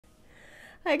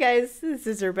Hi guys, this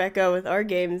is Rebecca with Our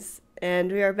Games,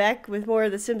 and we are back with more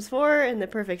of The Sims 4 and the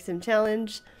Perfect Sim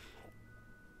Challenge.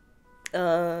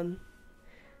 Um,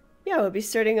 yeah, we'll be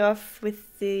starting off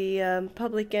with the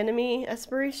Public Enemy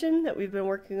aspiration that we've been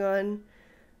working on.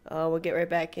 We'll get right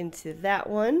back into that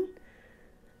one.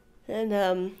 And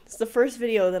it's the first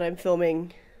video that I'm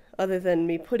filming, other than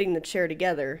me putting the chair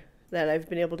together, that I've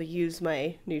been able to use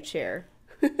my new chair.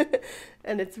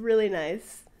 And it's really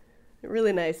nice.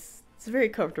 Really nice. It's very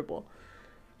comfortable.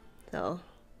 So,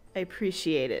 I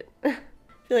appreciate it. I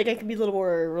feel like I can be a little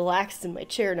more relaxed in my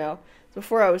chair now.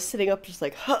 Before I was sitting up just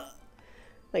like, huh!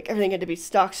 Like everything had to be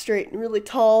stock straight and really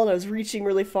tall, and I was reaching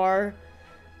really far.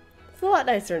 It's a lot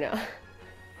nicer now.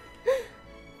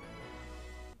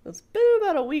 It's been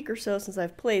about a week or so since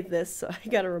I've played this, so I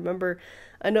gotta remember.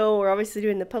 I know we're obviously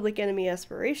doing the Public Enemy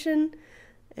aspiration,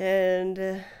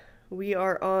 and we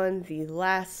are on the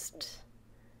last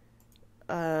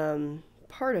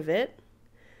part of it.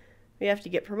 We have to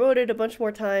get promoted a bunch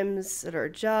more times at our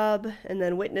job and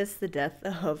then witness the death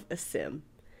of a sim.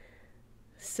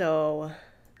 So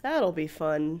that'll be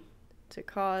fun to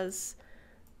cause.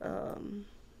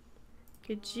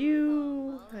 Could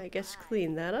you, I guess,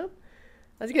 clean that up?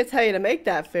 I was gonna tell you to make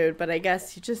that food, but I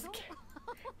guess you just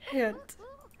can't.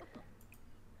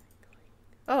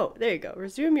 Oh, there you go.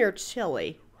 Resume your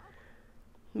chili.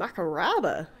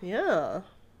 Macaraba, yeah.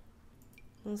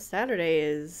 Well, Saturday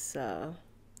is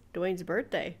Dwayne's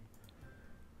birthday.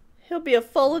 He'll be a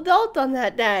full adult on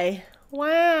that day.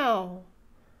 Wow.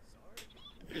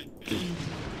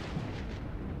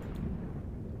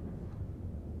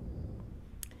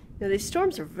 Yeah, these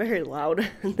storms are very loud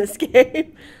in this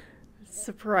game.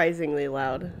 Surprisingly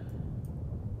loud.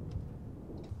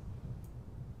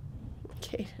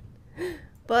 Okay.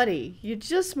 Buddy, you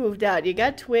just moved out. You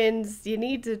got twins. You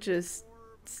need to just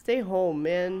stay home,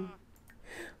 man.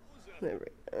 Fucking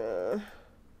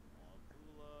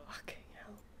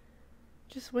hell.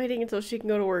 Just waiting until she can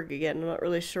go to work again. I'm not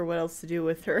really sure what else to do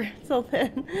with her until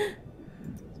then.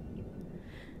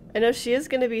 I know she is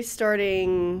going to be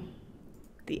starting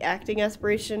the acting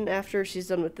aspiration after she's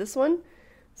done with this one.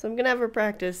 So I'm going to have her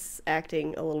practice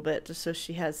acting a little bit just so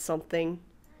she has something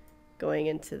going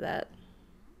into that.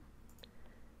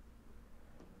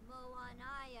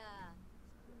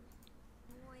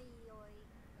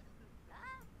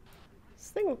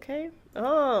 Is this thing okay?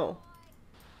 Oh.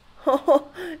 Oh,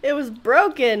 it was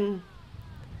broken.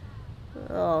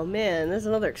 Oh man, there's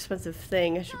another expensive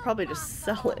thing. I should probably just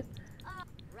sell it.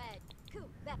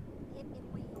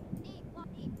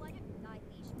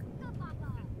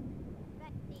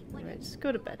 Alright, just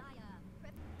go to bed.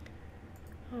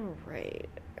 Alright,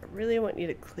 I really want you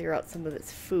to clear out some of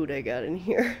this food I got in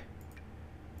here.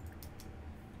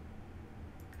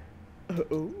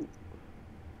 Uh-oh.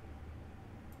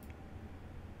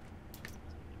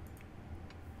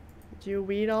 Did you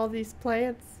weed all these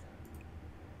plants?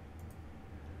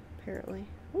 Apparently.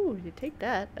 Ooh, you take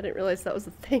that. I didn't realize that was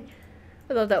a thing.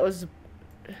 I thought that was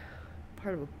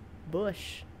part of a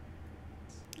bush.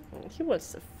 Oh, he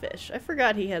wants to fish. I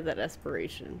forgot he had that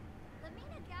aspiration.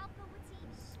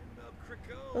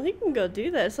 Well, he can go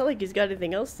do that. It's not like he's got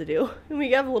anything else to do. And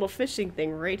we have a little fishing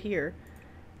thing right here.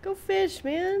 Go fish,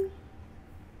 man.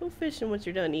 Go fishing once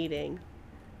you're done eating.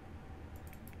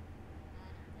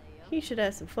 He should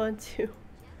have some fun, too.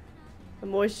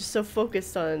 I'm always just so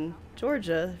focused on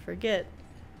Georgia, I forget.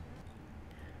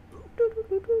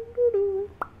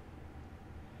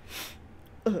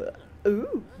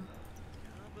 Ooh.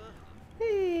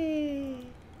 Hey.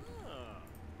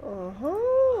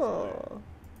 Uh-huh.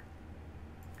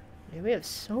 Man, we have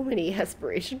so many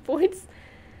aspiration points.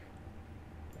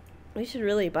 We should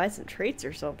really buy some traits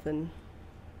or something.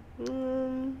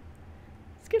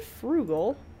 Let's get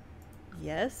frugal.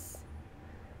 Yes.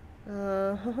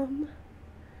 I'd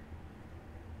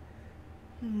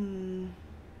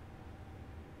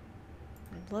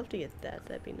love to get that.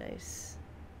 That'd be nice.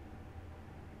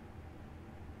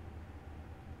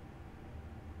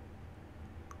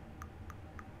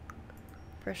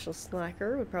 Professional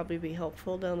slacker would probably be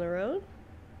helpful down the road.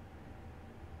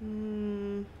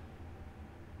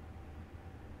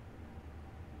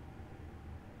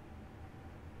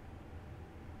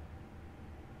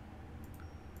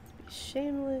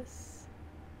 Shameless.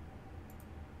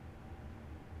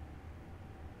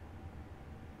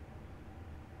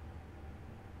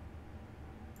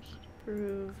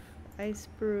 Proof. Ice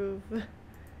proof.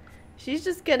 She's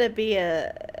just gonna be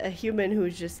a human who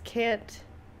just can't.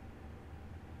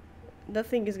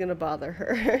 Nothing is gonna bother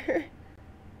her.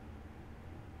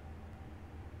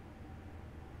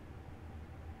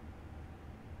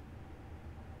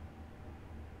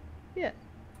 Yeah.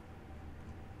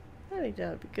 I think that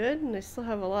would be good, and I still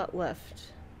have a lot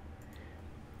left.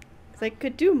 'Cause I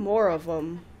could do more of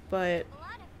them, but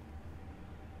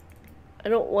I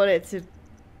don't want it to...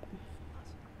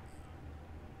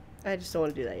 I just don't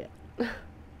want to do that yet.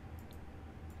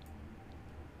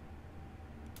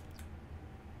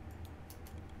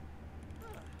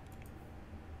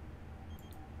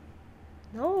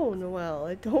 No, Noelle,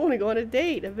 I don't want to go on a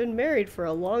date. I've been married for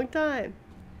a long time.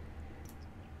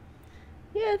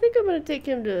 Yeah, I think I'm going to take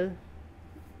him to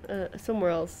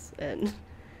somewhere else and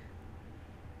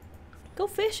go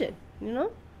fishing, you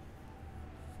know?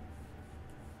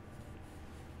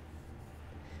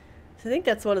 So I think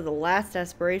that's one of the last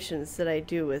aspirations that I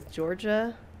do with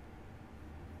Georgia.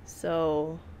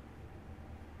 So,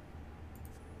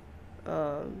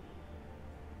 I'll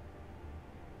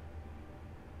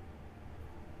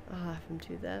have him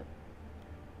do that.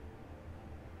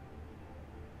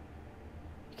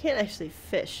 You can't actually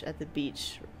fish at the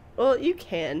beach. Well, you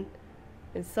can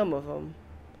in some of them.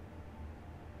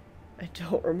 I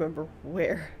don't remember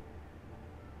where.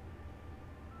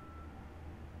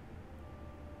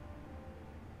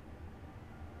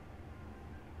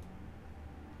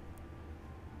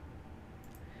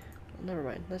 Never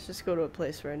mind. Let's just go to a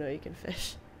place where I know you can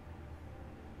fish.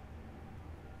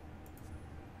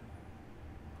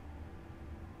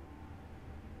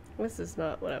 This is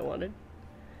not what I wanted.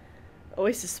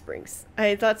 Oasis Springs.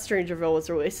 I thought Strangerville was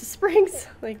Oasis Springs.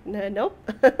 Like, nah, nope.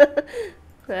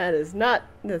 That is not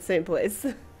the same place.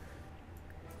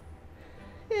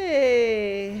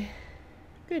 Hey.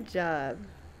 Good job.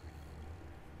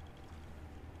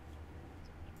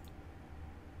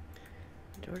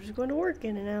 Georgia's going to work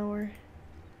in an hour.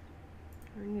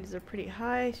 Her needs are pretty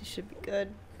high. She should be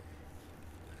good.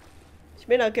 She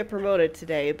may not get promoted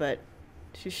today, but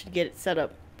she should get it set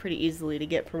up pretty easily to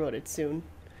get promoted soon.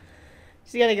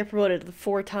 She's got to get promoted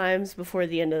 4 times before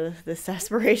the end of this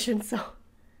aspiration, so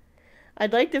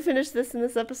I'd like to finish this in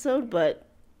this episode, but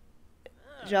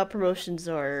job promotions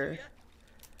are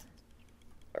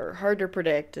hard to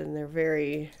predict, and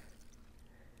they're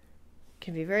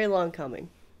can be very long coming.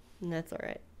 And that's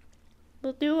alright.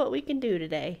 We'll do what we can do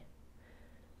today.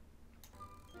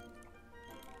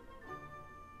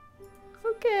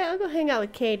 Okay, I'll go hang out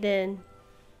with Kaden.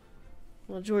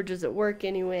 Well, George is at work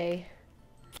anyway.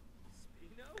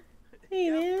 Hey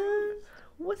man,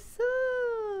 what's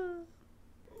up?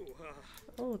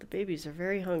 Oh, the babies are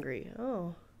very hungry.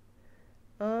 Oh.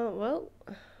 Well.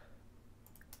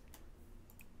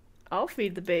 I'll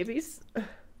feed the babies.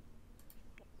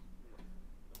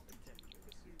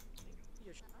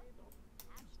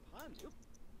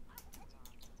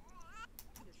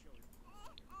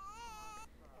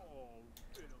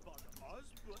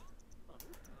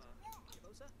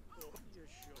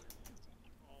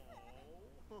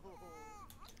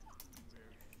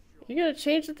 You gonna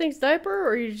change the thing's diaper,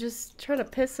 or are you just trying to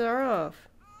piss her off?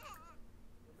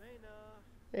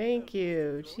 Thank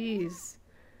you. Jeez.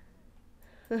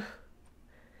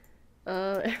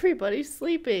 Everybody's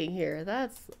sleeping here.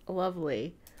 That's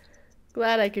lovely.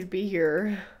 Glad I could be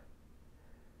here.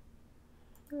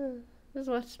 Just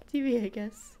watch TV, I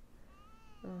guess.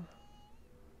 Oh.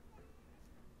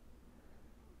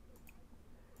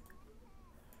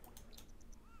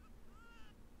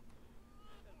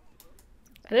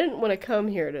 I didn't want to come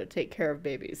here to take care of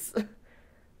babies.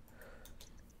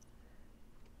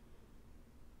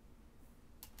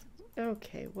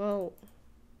 Okay, well,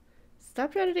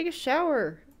 stop trying to take a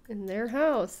shower in their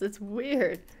house. It's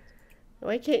weird.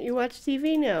 Why can't you watch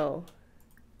TV now?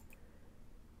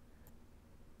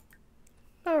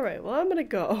 Alright, well, I'm gonna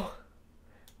go.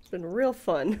 It's been real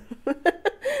fun.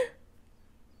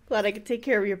 Glad I could take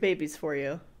care of your babies for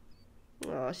you.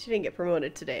 Oh, she didn't get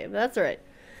promoted today, but that's alright.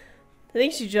 I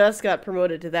think she just got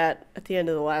promoted to that at the end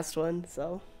of the last one,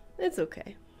 so it's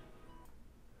okay.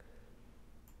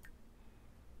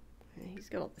 He's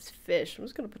got all this fish. I'm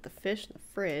just going to put the fish in the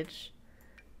fridge.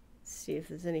 See if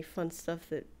there's any fun stuff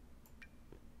that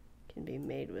can be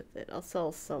made with it. I'll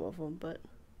sell some of them, but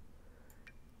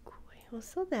we'll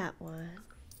sell that one.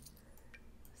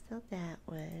 Sell that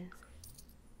one.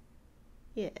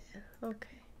 Yeah,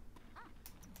 okay.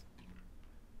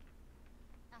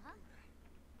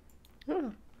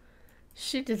 Oh,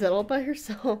 she did that all by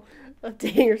herself,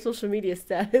 updating her social media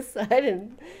status. I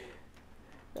didn't.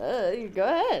 You go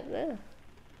ahead. Yeah.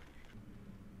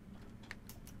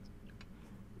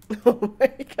 Oh my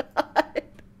god.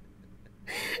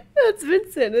 That's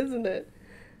Vincent, isn't it?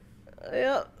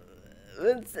 Yep,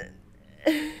 Vincent.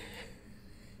 They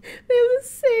have the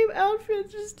same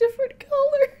outfits, just different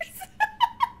colors.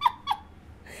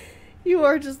 You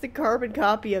are just a carbon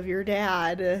copy of your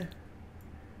dad.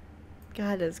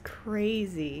 God, that's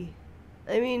crazy.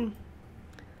 I mean,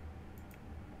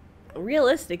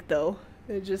 realistic though.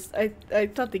 I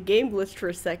thought the game glitched for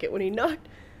a second when he knocked.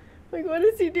 Like, what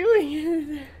is he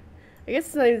doing? I guess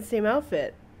it's not even the same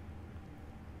outfit.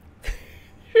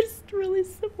 They're just really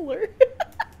similar.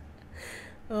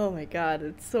 Oh my god,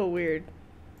 it's so weird.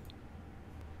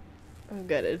 Oh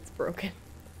good, it's broken.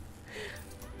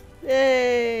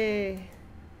 Yay!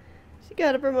 She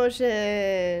got a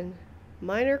promotion!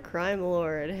 Minor crime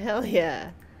lord, hell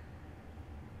yeah.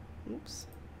 Oops.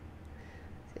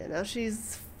 Yeah, now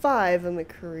she's 5 in the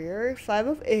career. 5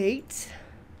 of 8.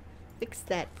 Fix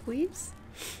that, please.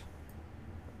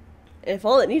 And if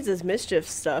all it needs is mischief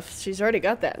stuff, she's already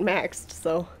got that maxed,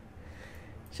 so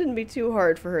shouldn't be too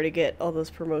hard for her to get all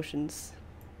those promotions.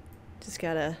 Just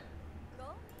gotta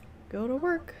go to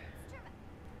work.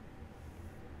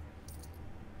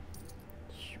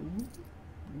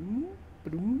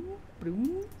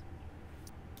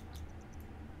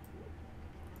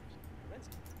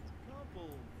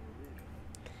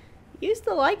 Used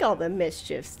to like all the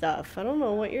mischief stuff. I don't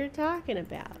know what you're talking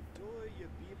about.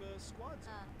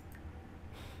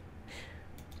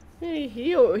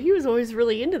 He was always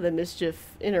really into the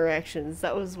mischief interactions.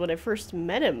 That was when I first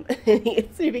met him.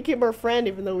 He became our friend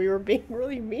even though we were being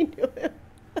really mean to him.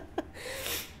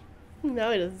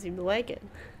 Now he doesn't seem to like it.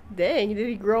 Dang, did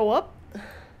he grow up?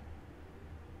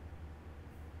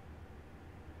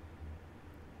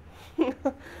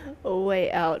 A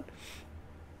way out.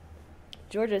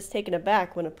 Georgia is taken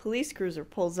aback when a police cruiser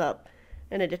pulls up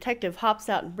and a detective hops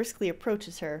out and briskly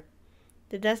approaches her.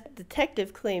 The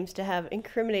detective claims to have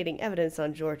incriminating evidence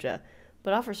on Georgia,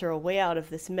 but offers her a way out of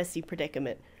this messy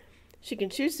predicament. She can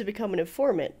choose to become an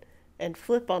informant and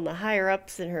flip on the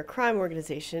higher-ups in her crime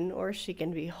organization, or she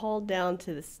can be hauled down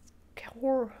to the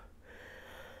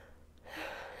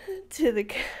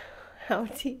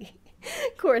county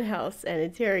courthouse and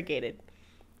interrogated.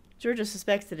 Georgia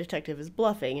suspects the detective is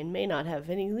bluffing and may not have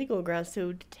any legal grounds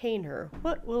to detain her.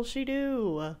 What will she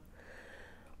do?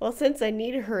 Well, since I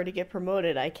need her to get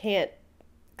promoted, I can't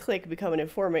click become an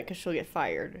informant because she'll get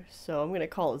fired. So I'm going to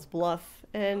call his bluff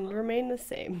and remain the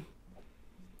same.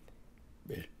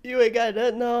 You ain't got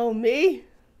nothing on me.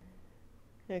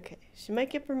 Okay, she might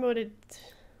get promoted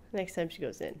next time she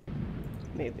goes in.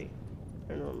 Maybe.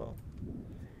 I don't know.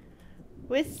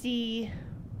 We'll see.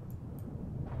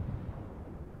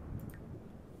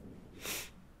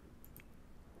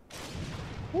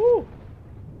 Woo!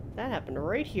 That happened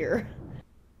right here.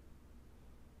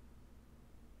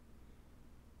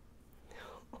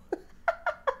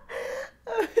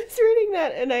 I was reading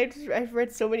that and I've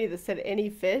read so many that said any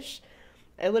fish.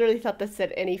 I literally thought that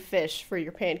said any fish for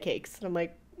your pancakes. And I'm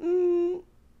like, I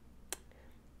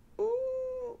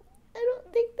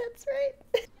don't think that's right.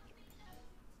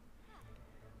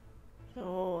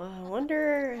 Oh, I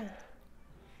wonder...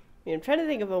 I mean, I'm trying to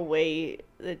think of a way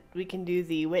that we can do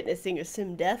the witnessing a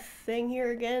sim death thing here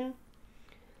again.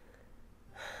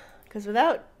 Because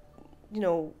without, you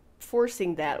know,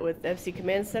 forcing that with FC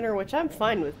Command Center, which I'm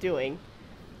fine with doing,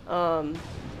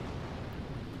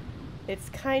 it's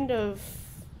kind of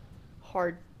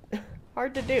hard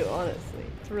to do, honestly.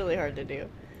 It's really hard to do.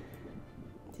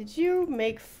 Did you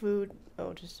make food?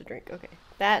 Oh, just a drink. Okay,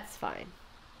 that's fine.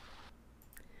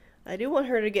 I do want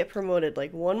her to get promoted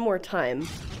like one more time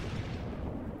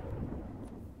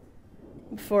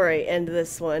before I end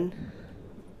this one.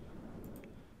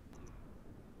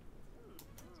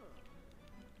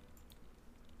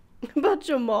 About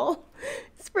Jamal?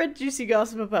 Spread juicy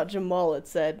gossip about Jamal, it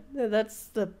said. That's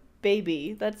the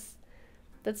baby. That's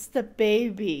the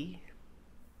baby.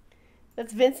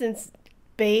 That's Vincent's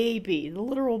baby. The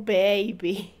literal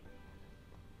baby.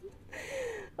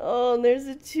 Oh, and there's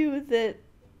a two that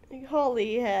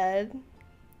Holly had.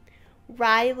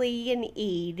 Riley and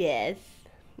Edith.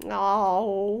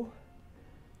 Oh,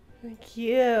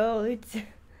 cute.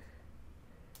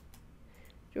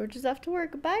 Georgia's off to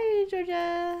work. Bye,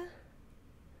 Georgia.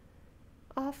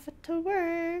 Off to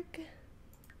work.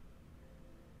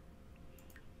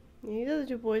 And these other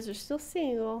two boys are still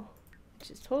single,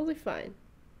 which is totally fine.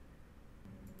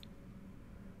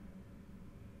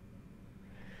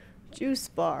 Juice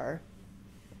bar.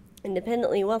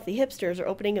 Independently wealthy hipsters are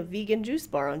opening a vegan juice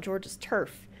bar on Georgia's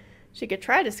turf. She could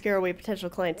try to scare away potential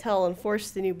clientele and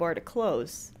force the new bar to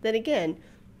close. Then again,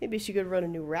 maybe she could run a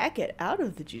new racket out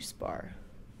of the juice bar.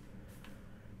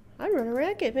 I'd run a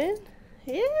racket, man.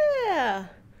 Yeah!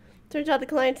 Turns out the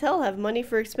clientele have money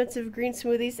for expensive green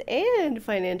smoothies and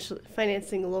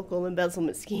financing local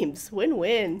embezzlement schemes.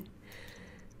 Win-win.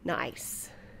 Nice.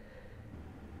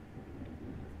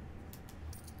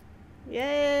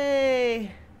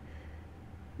 Yay!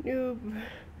 New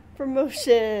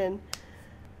promotion.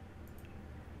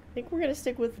 I think we're gonna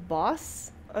stick with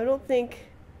boss. I don't think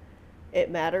it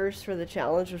matters for the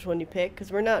challenge which one you pick,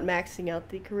 because we're not maxing out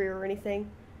the career or anything.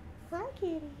 Hi,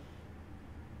 kitty.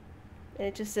 And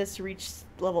it just says to reach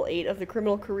level 8 of the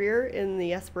criminal career in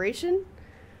the aspiration.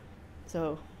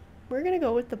 So we're gonna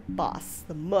go with the boss,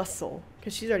 the muscle,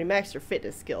 because she's already maxed her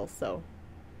fitness skill, so.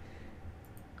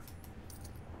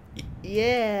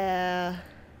 Yeah.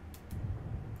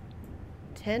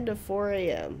 10 to 4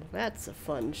 a.m. That's a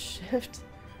fun shift.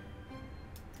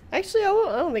 Actually, I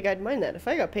don't think I'd mind that. If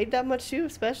I got paid that much too,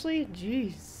 especially,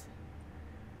 jeez.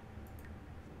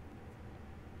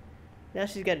 Now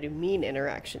she's got to do mean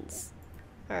interactions.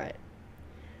 Alright.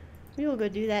 We will go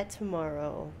do that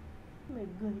tomorrow. My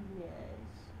goodness.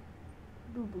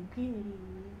 Boo-boo kitty.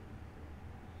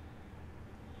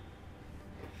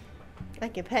 I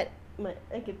can pet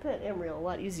Emerald a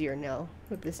lot easier now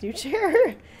with this new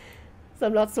chair. So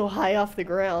I'm not so high off the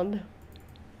ground.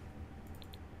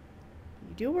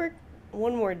 You do work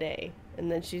one more day,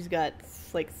 and then she's got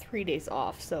like 3 days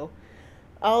off, so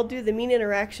I'll do the mean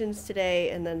interactions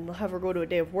today, and then I'll have her go to a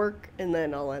day of work, and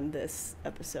then I'll end this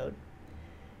episode.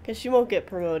 Because she won't get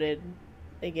promoted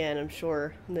again, I'm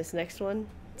sure, in this next one,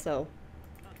 so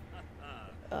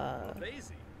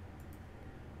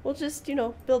we'll just, you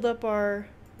know, build up our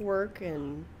work,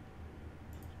 and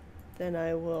then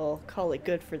I will call it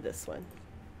good for this one.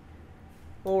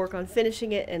 We'll work on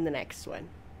finishing it in the next one.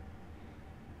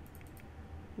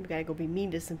 We gotta go be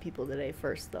mean to some people today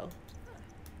first, though.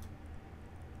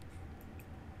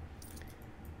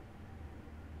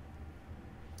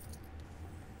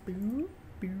 Boo,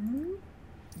 boo,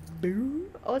 boo.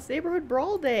 Oh, it's Neighborhood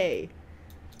Brawl Day.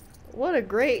 What a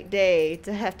great day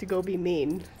to have to go be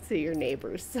mean to your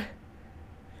neighbors.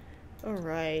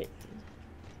 Alright.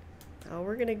 Now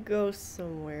we're gonna go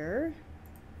somewhere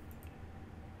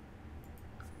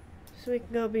so we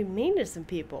can go be mean to some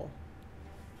people.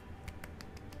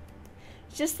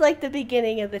 Just like the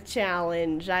beginning of the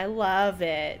challenge. I love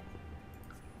it.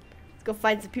 Let's go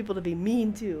find some people to be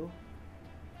mean to.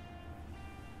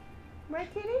 Right,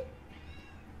 kitty?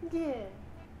 Yeah.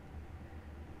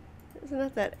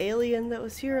 Isn't that alien that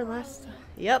was here last time?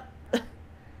 Yep.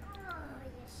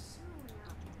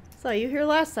 Saw you here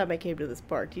last time I came to this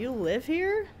park. Do you live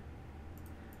here?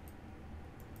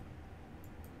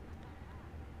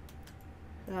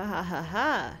 Ah ha ha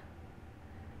ha.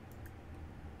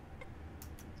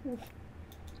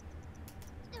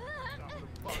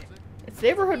 It's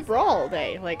Neighborhood Brawl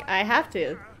Day. Like, I have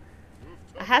to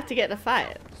get in a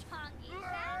fight.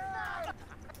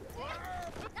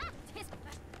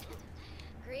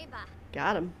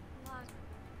 Got him.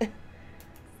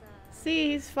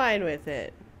 See, he's fine with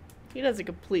it. He doesn't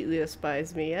completely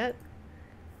despise me yet.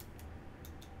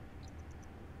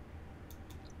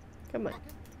 Come on.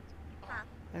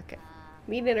 Okay.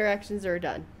 Mean interactions are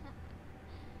done.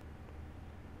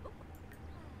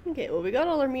 Okay, well, we got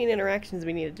all our mean interactions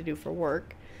we needed to do for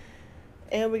work.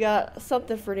 And we got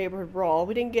something for Neighborhood Brawl.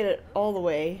 We didn't get it all the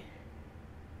way.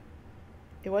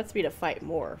 It wants me to fight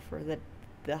more for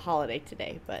the holiday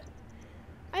today, but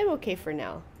I'm okay for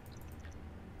now.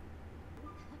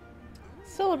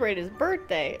 Celebrate his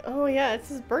birthday. Oh yeah, it's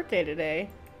his birthday today.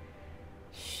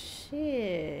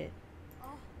 Shit.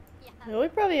 Well, we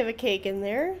probably have a cake in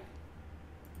there.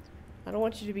 I don't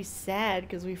want you to be sad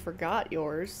because we forgot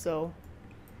yours, so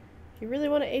if you really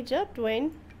want to age up,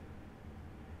 Dwayne,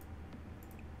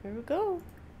 here we go.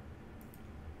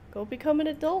 Go become an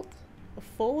adult. A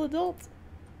full adult.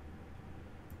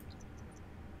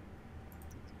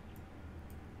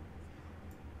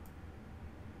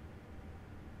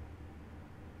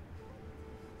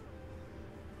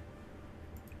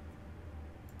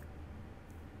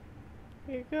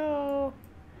 Here you go.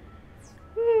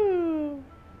 Woo!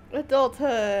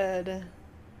 Adulthood.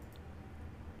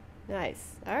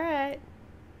 Nice. Alright.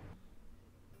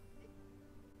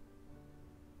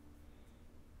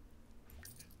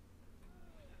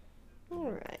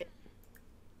 Alright.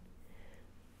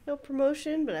 No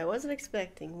promotion, but I wasn't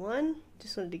expecting one.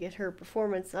 Just wanted to get her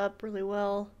performance up really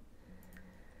well.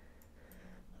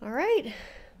 Alright. I'm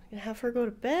gonna have her go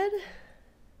to bed.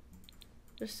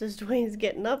 Just as Dwayne's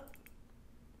getting up.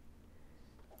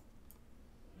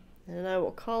 And I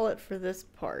will call it for this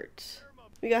part.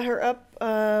 We got her up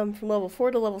from level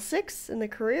 4 to level 6 in the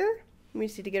career. We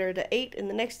just need to get her to 8 in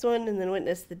the next one and then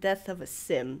witness the death of a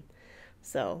sim.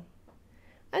 So,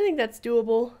 I think that's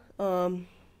doable.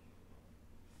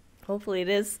 Hopefully it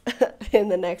is in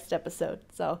the next episode.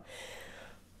 So,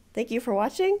 thank you for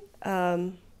watching.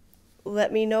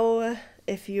 Let me know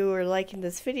if you are liking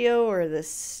this video or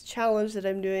this challenge that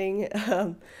I'm doing.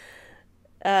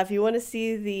 If you want to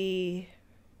see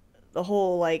the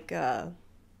whole like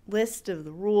list of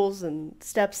the rules and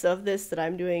steps of this that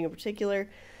I'm doing in particular,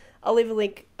 I'll leave a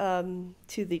link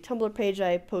to the Tumblr page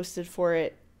I posted for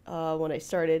it when I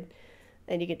started,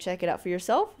 and you can check it out for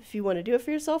yourself. If you want to do it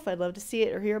for yourself, I'd love to see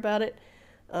it or hear about it.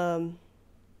 And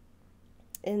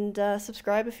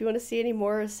subscribe if you want to see any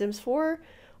more Sims 4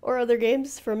 or other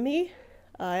games from me.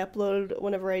 I upload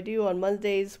whenever I do on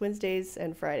Mondays, Wednesdays,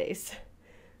 and Fridays.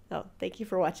 Oh, thank you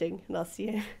for watching, and I'll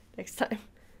see you next time.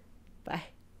 Bye.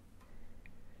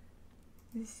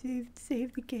 Save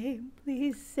the game.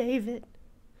 Please save it.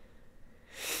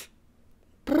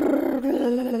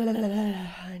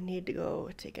 I need to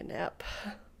go take a nap.